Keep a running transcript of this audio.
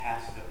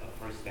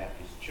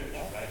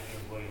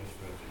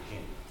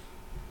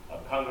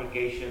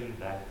congregation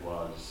that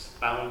was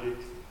founded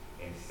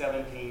in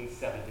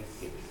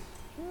 1776,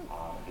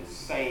 the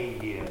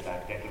same year as our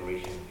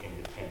Declaration of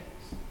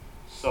Independence.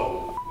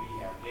 So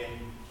we have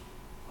been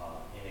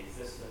in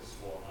existence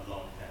for a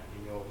long time.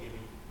 Can you all hear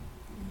me?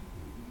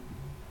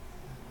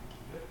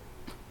 Good.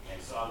 And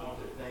so I want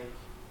to thank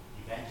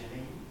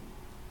Evangeline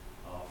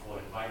for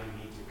inviting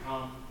me to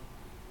come.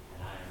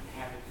 And I am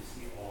happy to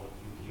see all of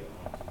you here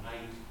on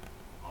tonight.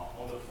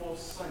 On the fourth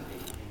Sunday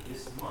in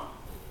this month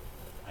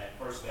at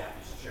First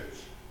Baptist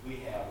Church, we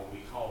have what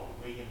we call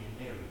the William and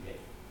Mary Day.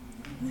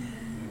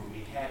 We will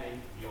be having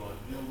your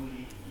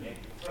newly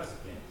elected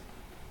president,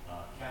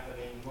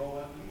 Kathleen Rowe,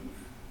 I believe.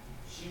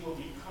 She will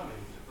be coming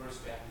to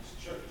First Baptist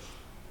Church,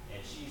 and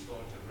she's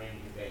going to ring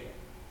the bell.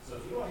 So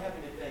if you don't have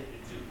anything to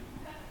do,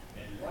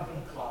 at 11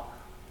 o'clock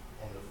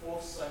on the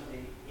fourth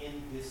Sunday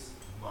in this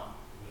month,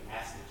 we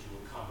ask that you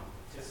will come and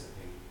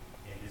participate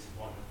in this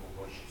wonderful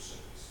worship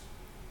service.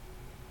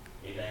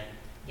 Amen?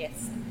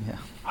 Yes. Yeah.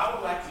 I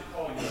would like to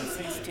call your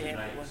attention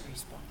tonight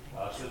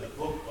to the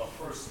book of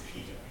 1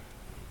 Peter.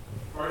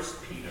 1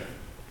 Peter,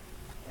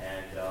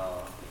 and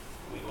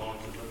we're going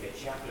to look at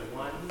chapter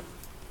 1,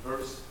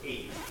 verse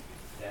 8.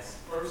 That's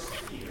 1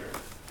 Peter,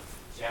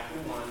 chapter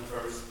 1,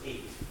 verse 8.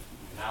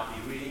 And I'll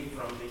be reading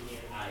from the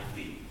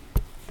NIV.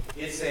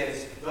 It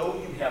says, though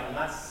you have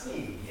not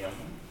seen him,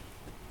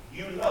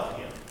 you love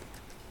him.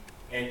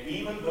 And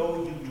even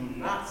though you do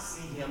not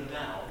see him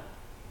now,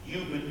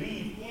 you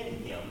believe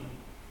in him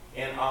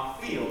and are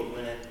filled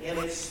with an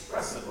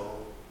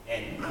inexpressible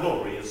and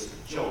glorious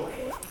joy.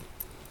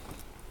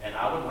 And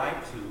I would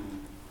like to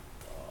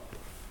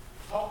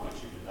talk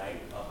with you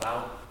tonight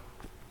about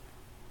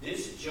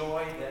this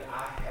joy that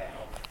I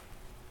have.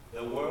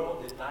 The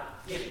world did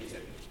not give it to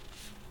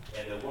me,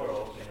 and the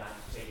world cannot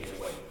take it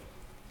away.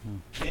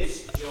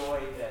 This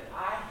joy that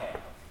I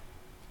have,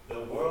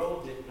 the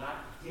world did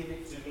not give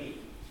it to me,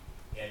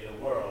 and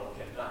the world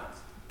cannot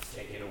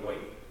take it away.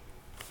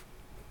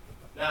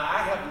 Now, I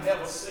have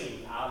never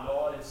seen our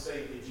Lord and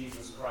Savior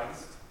Jesus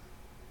Christ.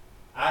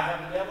 I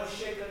have never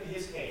shaken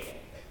his hand.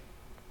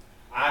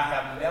 I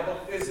have never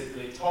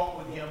physically talked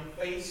with him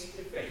face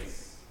to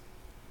face.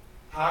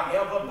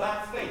 However,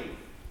 by faith,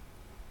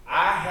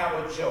 I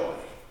have a joy,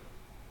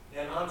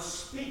 an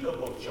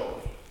unspeakable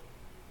joy,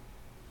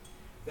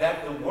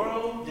 that the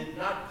world did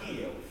not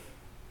give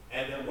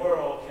and the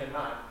world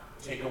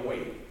cannot take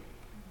away.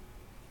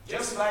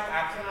 Just like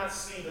I cannot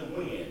see the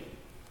wind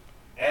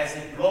as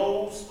it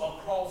blows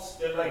across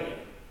the land,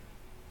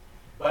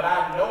 but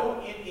I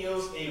know it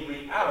is a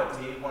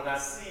reality when I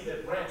see the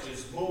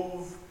branches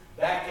move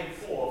back and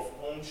forth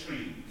on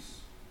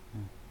trees.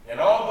 And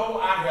although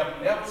I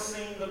have never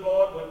seen the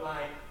Lord with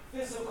my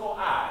physical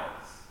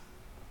eyes,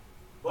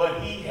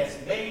 but he has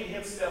made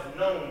himself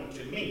known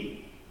to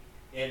me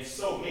in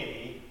so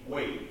many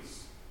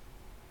ways.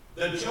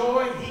 The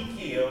joy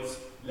he gives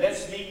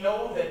lets me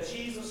know that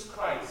Jesus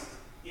Christ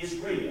is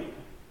real.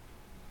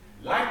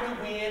 Like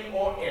the wind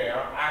or air,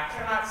 I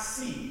cannot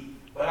see,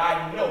 but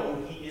I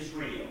know he is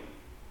real.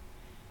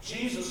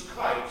 Jesus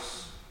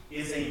Christ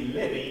is a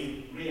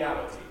living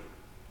reality.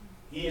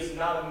 He is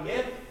not a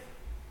myth.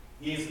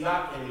 He is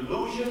not an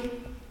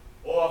illusion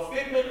or a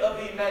figment of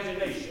the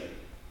imagination.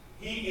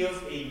 He is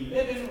a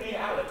living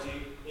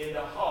reality in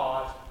the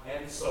heart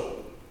and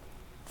soul.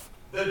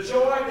 The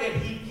joy that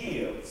he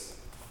gives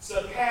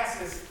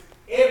surpasses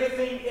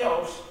everything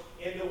else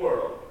in the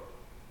world.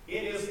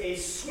 It is a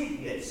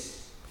sweetness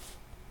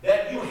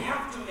that you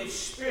have to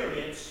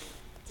experience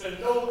to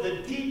know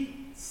the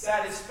deep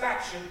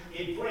satisfaction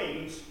it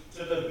brings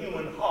to the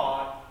human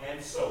heart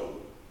and soul.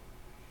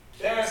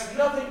 There's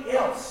nothing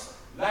else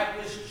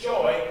like this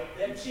joy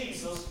that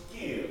Jesus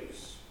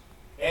gives.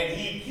 And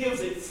he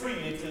gives it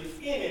freely to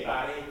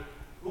anybody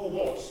who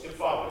wants to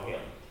follow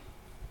him.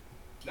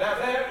 Now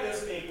there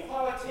is a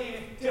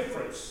qualitative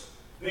difference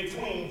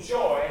between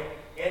joy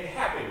and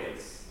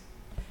happiness.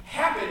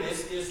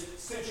 Happiness is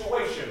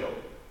situational.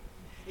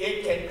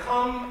 It can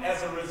come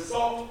as a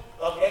result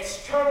of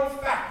external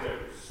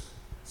factors,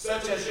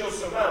 such as your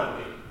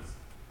surroundings,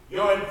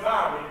 your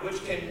environment,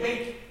 which can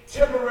make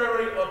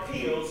temporary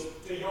appeals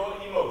to your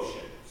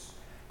emotions.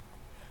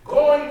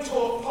 Going to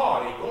a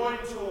party, going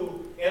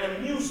to an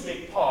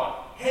amusement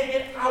park,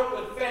 hanging out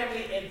with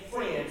family and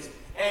friends,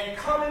 and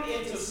coming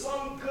into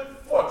some good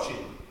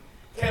fortune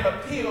can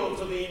appeal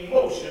to the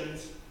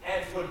emotions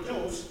and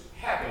produce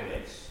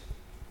happiness.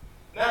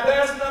 Now,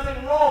 there's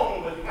nothing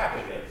wrong with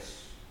happiness,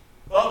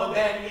 other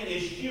than it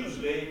is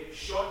usually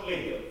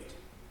short-lived.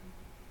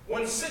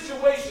 When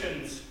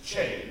situations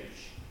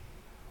change,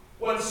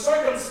 when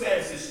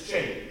circumstances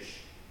change,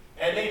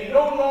 and they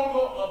no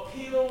longer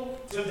appeal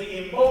to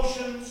the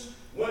emotions,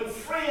 when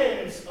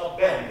friends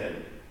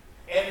abandon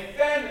and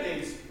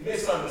families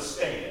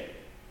misunderstand,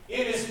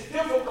 it is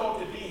difficult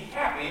to be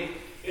happy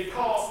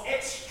because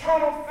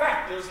external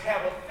factors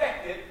have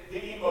affected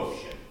the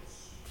emotions.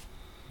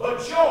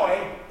 But joy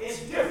is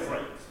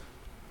different.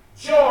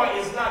 Joy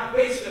is not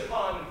based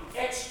upon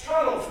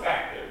external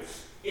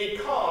factors.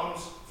 It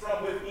comes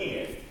from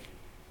within.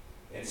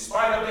 In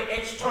spite of the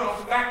external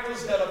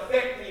factors that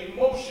affect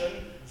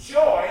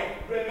joy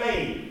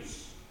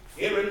remains.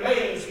 It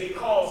remains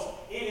because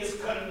it is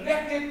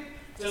connected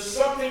to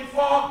something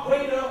far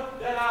greater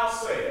than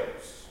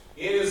ourselves.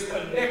 It is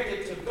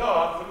connected to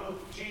God through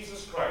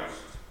Jesus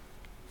Christ.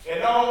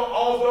 And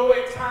although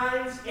at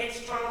times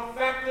external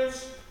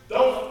factors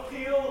don't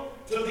appeal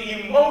to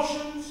the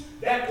emotions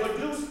that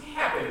produce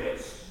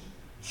happiness,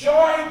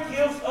 joy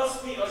gives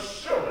us the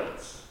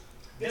assurance,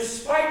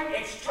 despite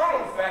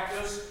external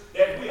factors,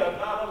 that we are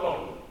not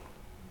alone.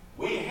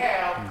 We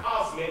have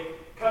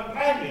cosmic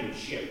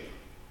companionship.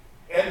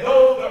 And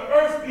though the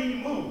earth be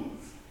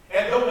moved,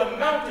 and though the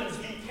mountains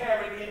be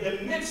carried in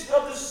the midst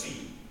of the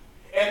sea,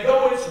 and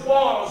though its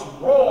waters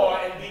roar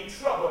and be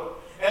troubled,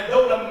 and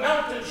though the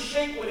mountains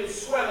shake with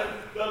its swelling,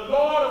 the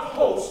Lord of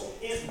hosts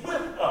is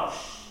with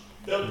us.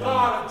 The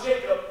God of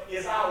Jacob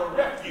is our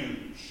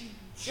refuge.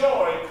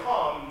 Joy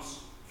comes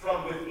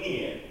from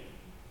within.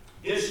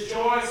 This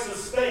joy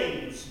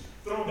sustains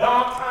through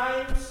dark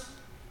times.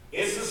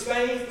 It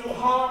sustains through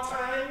hard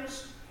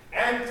times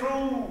and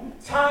through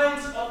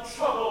times of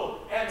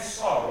trouble and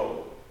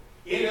sorrow.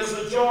 It is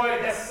a joy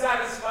that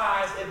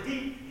satisfies the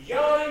deep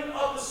yearning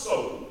of the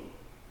soul.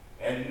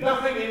 And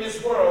nothing in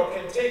this world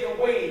can take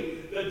away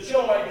the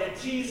joy that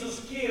Jesus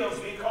gives,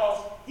 because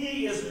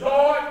he is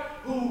Lord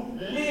who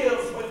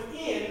lives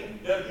within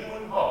the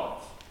human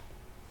heart.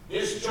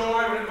 This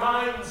joy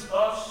reminds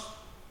us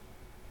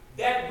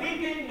that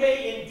weeping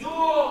may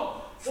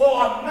endure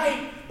for a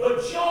night,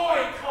 but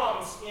joy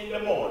comes in the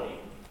morning.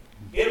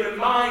 It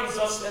reminds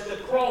us that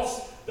the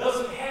cross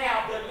doesn't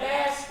have the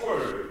last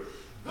word.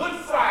 Good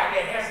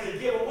Friday has to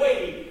give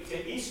way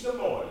to Easter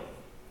morning.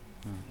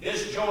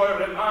 This joy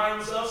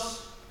reminds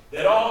us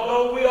that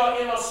although we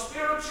are in a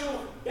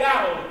spiritual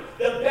battle,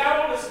 the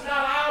battle is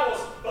not ours,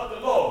 but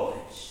the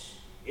Lord's.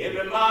 It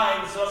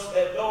reminds us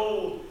that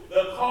though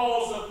the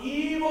cause of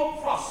evil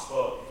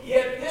prosper,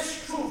 yet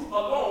this truth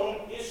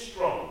alone is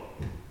strong.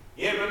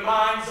 It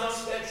reminds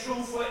us that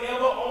truth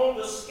forever on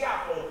the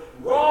scaffold,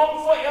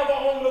 wrong forever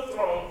on the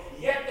throne,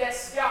 yet that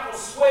scaffold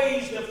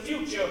sways the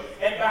future,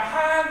 and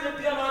behind the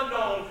dim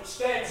unknown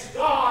stands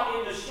God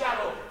in the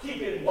shadow,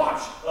 keeping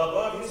watch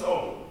above his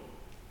own.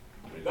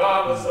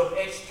 Regardless of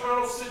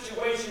external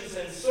situations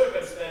and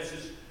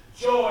circumstances,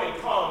 joy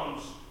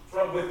comes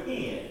from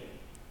within.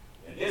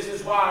 And this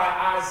is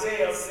why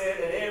Isaiah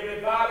said that every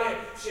valley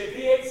should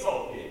be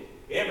exalted,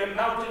 every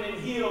mountain and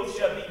hill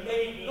shall be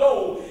made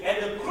low,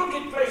 and the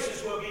crooked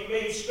places will be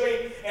made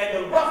straight, and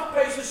the rough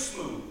places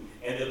smooth.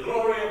 And the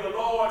glory of the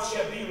Lord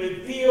shall be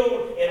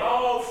revealed, and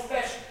all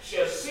flesh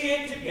shall see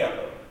it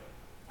together.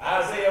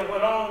 Isaiah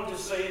went on to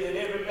say that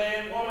every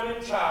man, woman,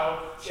 and child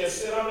shall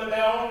sit under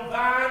their own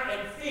vine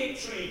and fig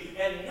tree,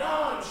 and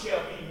none shall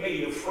be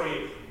made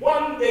afraid.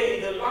 One day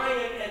the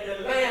lion and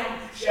the lamb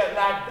shall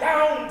lie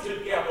down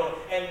together,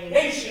 and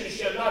nation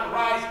shall not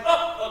rise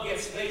up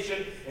against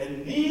nation,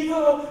 and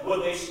neither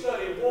will they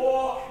study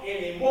war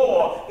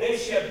anymore. They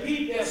shall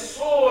beat their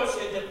swords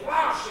into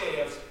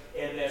plowshares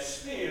and their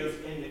spears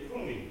into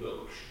pruning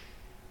hooks.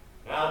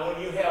 Now,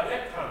 when you have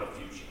that kind of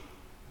future,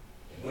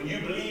 when you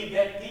believe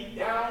that deep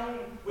down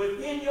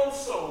within your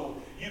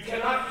soul, you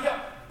cannot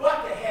help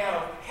but to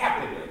have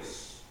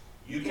happiness.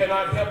 You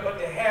cannot help but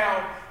to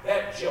have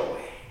that joy.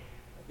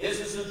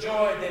 This is the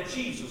joy that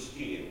Jesus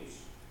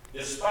gives.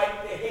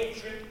 Despite the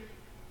hatred,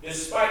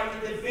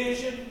 despite the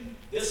division,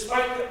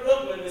 despite the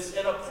ugliness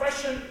and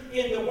oppression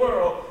in the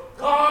world,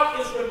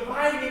 God is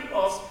reminding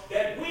us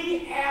that we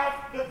have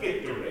the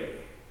victory.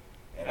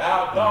 And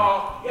our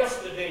dark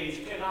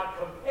yesterdays cannot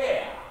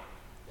compare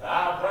to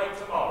our bright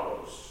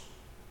tomorrows.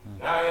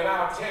 Now, in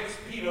our text,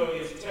 Peter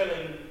is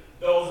telling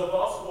those of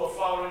us who are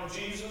following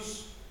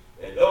Jesus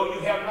that though you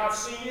have not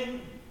seen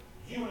him,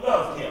 you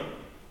love him.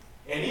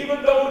 And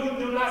even though you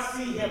do not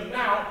see him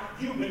now,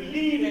 you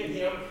believe in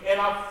him and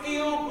are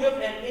filled with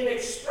an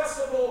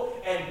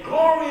inexpressible and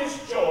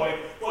glorious joy,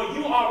 for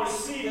you are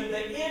receiving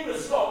the end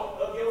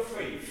result of your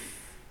faith,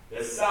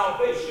 the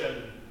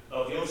salvation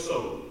of your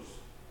souls.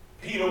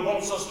 Peter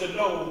wants us to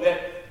know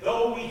that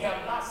though we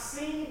have not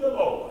seen the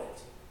Lord,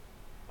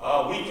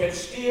 we can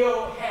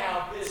still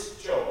have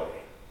this joy.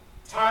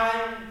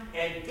 Time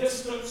and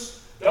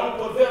distance don't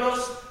prevent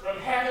us from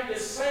having the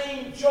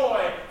same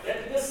joy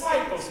that the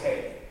disciples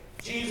had.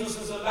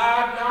 Jesus is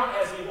alive now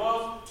as he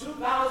was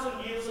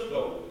 2,000 years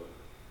ago.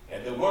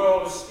 And the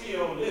world is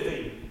still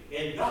living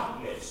in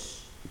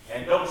darkness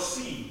and don't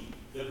see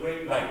the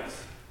great light.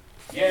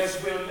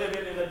 Yes, we're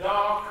living in a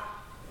dark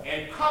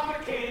and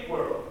complicated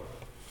world.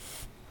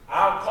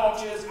 Our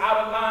culture is out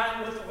of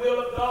line with the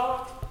will of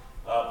God.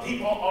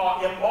 People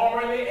are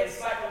immorally and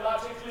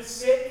psychologically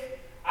sick.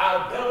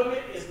 Our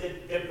government is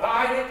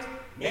divided.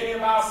 Many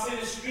of our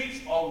city streets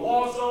are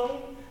war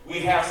zones. We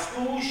have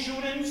school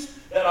shootings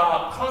that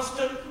are a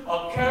constant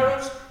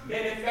occurrence.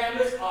 Many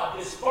families are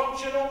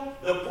dysfunctional.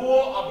 The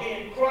poor are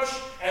being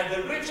crushed, and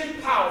the rich and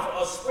powerful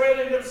are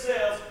spreading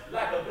themselves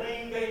like a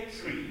green bay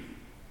tree.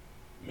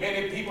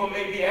 Many people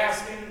may be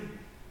asking,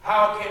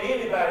 how can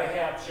anybody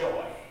have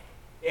joy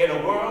in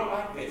a world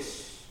like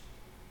this,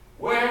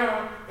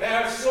 where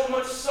there's so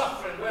much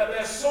suffering, where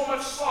there's so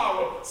much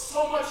sorrow,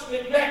 so much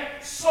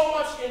neglect, so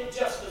much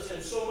injustice,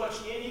 and so much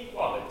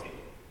inequality.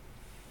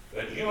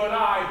 But you and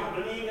I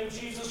who believe in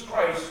Jesus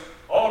Christ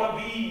ought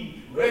to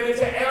be ready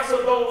to answer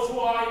those who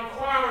are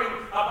inquiring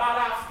about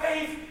our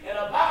faith and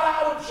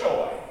about our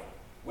joy.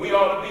 We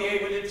ought to be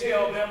able to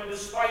tell them,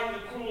 despite the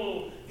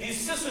cruel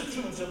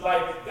vicissitudes of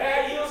life,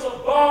 there is a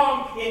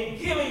balm in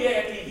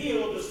Gilead to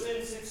heal the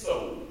sin-sick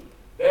soul.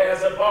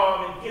 There's a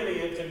balm in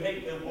Gilead to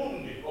make the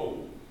wounded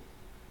whole.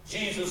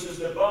 Jesus is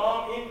the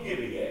balm in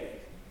Gilead.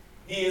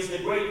 He is the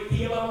great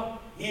healer.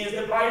 He is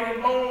the bright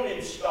and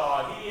morning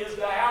star. He is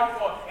the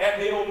Alpha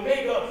and the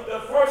Omega,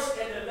 the first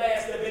and the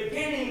last, the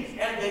beginning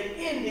and the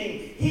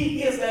ending.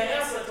 He is the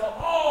answer to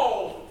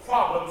all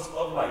problems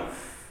of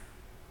life.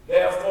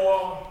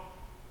 Therefore,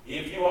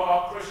 if you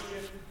are a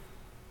Christian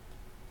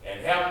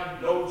and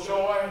have no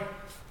joy,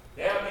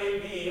 there may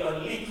be a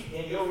leak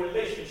in your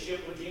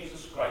relationship with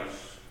Jesus Christ.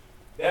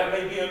 There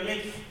may be a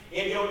leak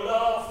in your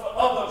love for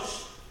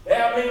others.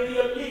 There may be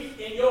a leak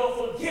in your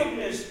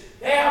forgiveness.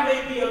 There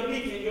may be a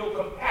leak in your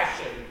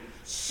compassion.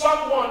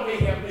 Someone may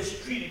have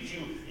mistreated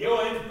you.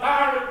 Your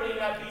environment may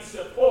not be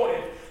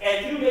supportive,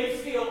 and you may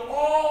feel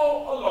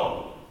all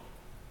alone.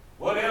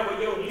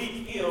 Whatever your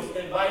leak is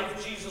in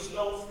life, Jesus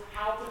knows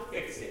how to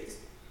fix it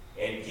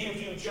and give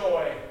you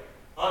joy,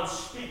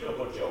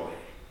 unspeakable joy.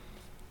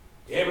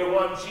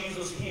 Everyone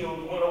Jesus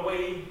healed went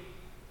away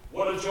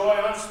with a joy,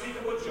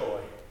 unspeakable joy.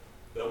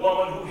 The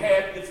woman who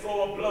had the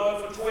flow of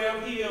blood for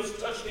 12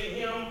 years touched the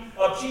hem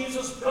of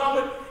Jesus'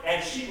 garment,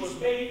 and she was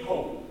made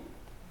whole.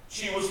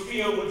 She was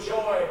filled with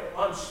joy,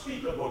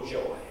 unspeakable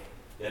joy.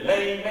 The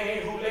lame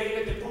man who lay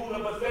at the pool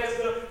of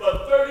Bethesda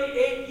for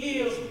 38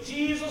 years,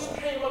 Jesus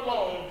came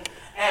along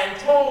and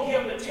told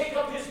him to take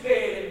up his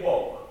bed and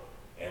walk.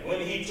 And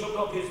when he took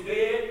up his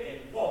bed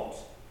and walked,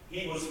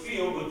 he was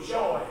filled with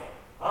joy,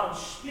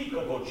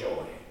 unspeakable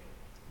joy.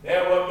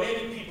 There were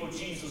many people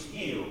Jesus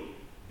healed.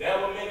 There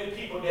were many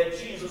people that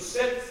Jesus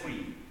set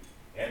free,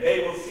 and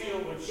they were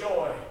filled with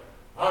joy,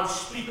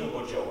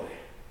 unspeakable joy.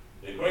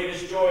 The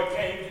greatest joy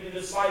came to the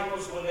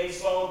disciples when they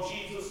saw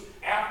Jesus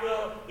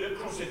after the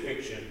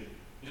crucifixion.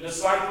 The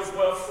disciples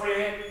were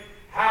afraid,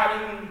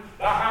 hiding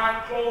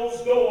behind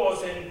closed doors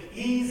and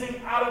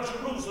easing out of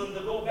Jerusalem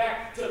to go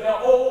back to their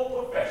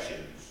old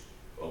professions.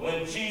 But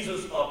when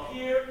Jesus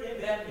appeared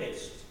in their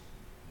midst,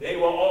 they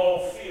were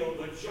all filled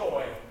with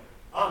joy,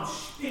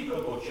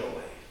 unspeakable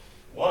joy.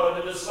 One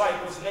of the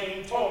disciples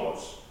named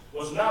Thomas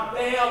was not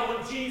there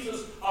when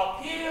Jesus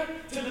appeared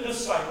to the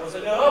disciples.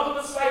 And the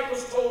other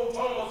disciples told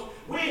Thomas,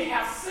 "We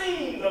have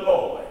seen the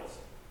Lord."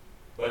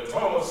 But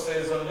Thomas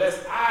says,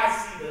 "Unless I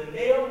see the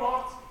nail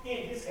marks in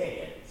his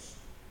hands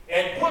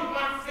and put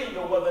my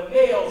finger where the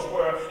nails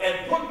were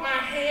and put my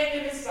hand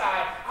in his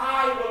side,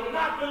 I will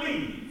not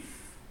believe."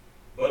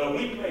 But a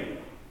week later,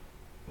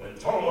 when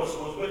Thomas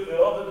was with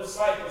the other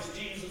disciples,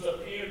 Jesus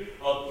appeared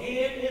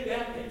again in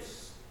their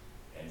midst.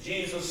 And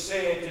Jesus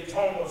said to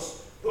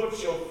Thomas,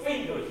 "Put your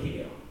finger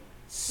here.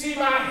 See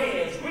my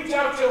hands. Reach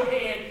out your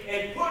hand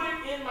and put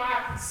it in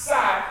my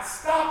side.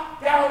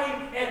 Stop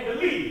doubting and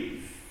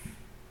believe."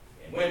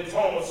 And when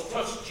Thomas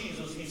touched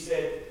Jesus, he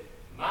said,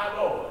 "My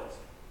Lord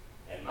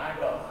and my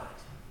God."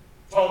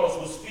 Thomas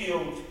was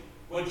filled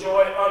with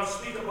joy,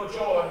 unspeakable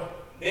joy.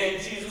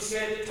 Then Jesus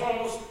said to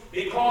Thomas,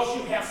 "Because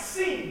you have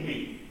seen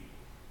me,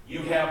 you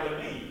have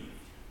believed.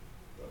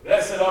 But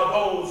blessed are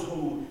those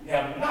who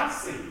have not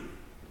seen,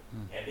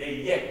 and they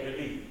yet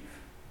believe."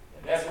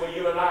 And that's where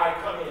you and I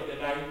come in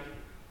tonight.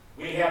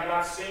 We have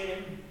not seen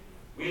him.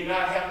 We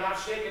have not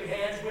shaken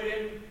hands with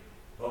him,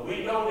 but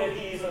we know that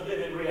he is a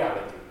living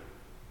reality.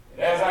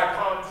 And as I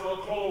come to a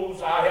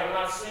close, I have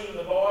not seen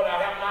the Lord.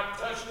 I have not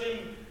touched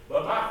him,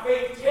 but my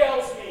faith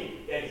tells me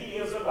that he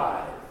is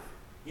alive.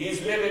 He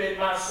is living in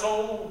my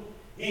soul.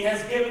 He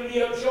has given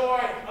me a joy,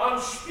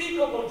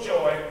 unspeakable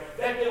joy,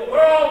 that the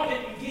world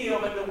didn't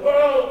give and the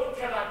world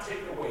cannot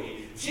take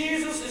away.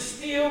 Jesus is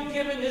still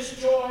giving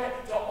this joy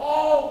to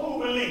all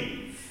who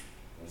believe.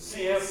 And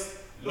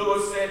C.S.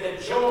 Lewis said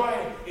that joy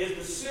is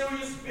the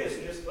serious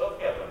business of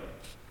heaven.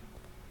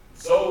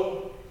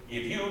 So,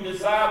 if you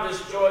desire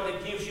this joy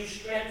that gives you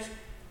strength,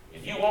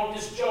 if you want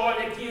this joy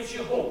that gives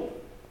you hope,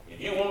 if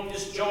you want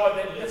this joy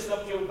that lifts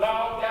up your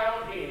bowed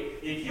down head,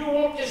 if you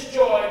want this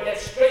joy that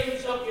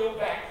straightens up your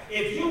back,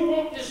 if you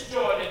want this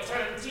joy that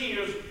turns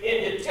tears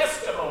into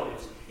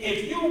testimonies,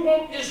 if you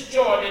want this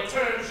joy that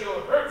turns your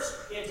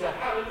hurts into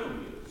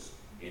hallelujahs,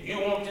 if you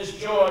want this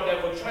joy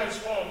that will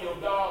transform your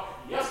dark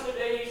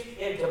yesterdays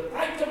into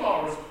bright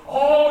tomorrows,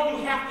 all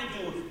you have to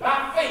do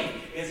by faith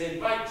is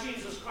invite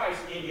Jesus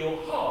Christ in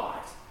your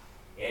heart,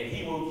 and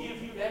he will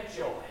give you that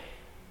joy,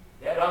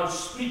 that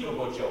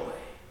unspeakable joy.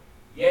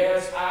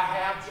 Yes, I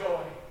have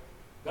joy,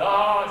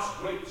 God's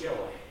great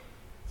joy.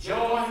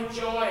 Joy,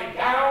 joy,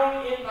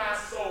 down in my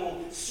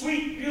soul,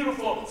 sweet,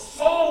 beautiful,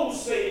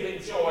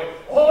 soul-saving joy.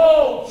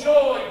 Oh,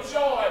 joy,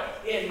 joy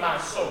in my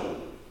soul.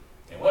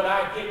 And when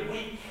I get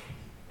weak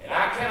and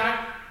I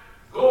cannot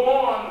go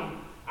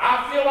on,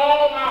 I feel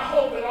all my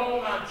hope and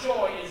all my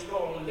joy is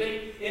gone.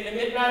 Late in the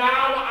midnight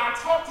hour, I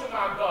talk to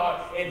my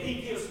God, and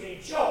he gives me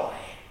joy,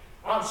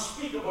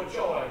 unspeakable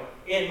joy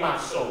in my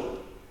soul.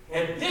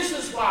 And this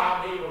is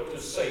why I'm able to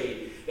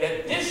say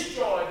that this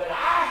joy that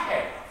I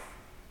have,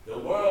 the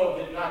world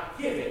did not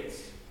give it,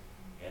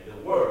 and the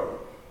world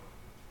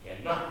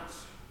cannot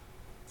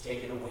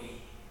take it away.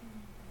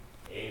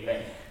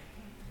 Amen.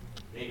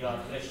 May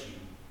God bless you,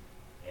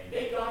 and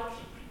may God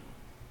keep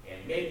you,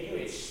 and may you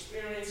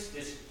experience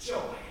this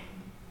joy,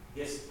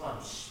 this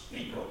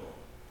unspeakable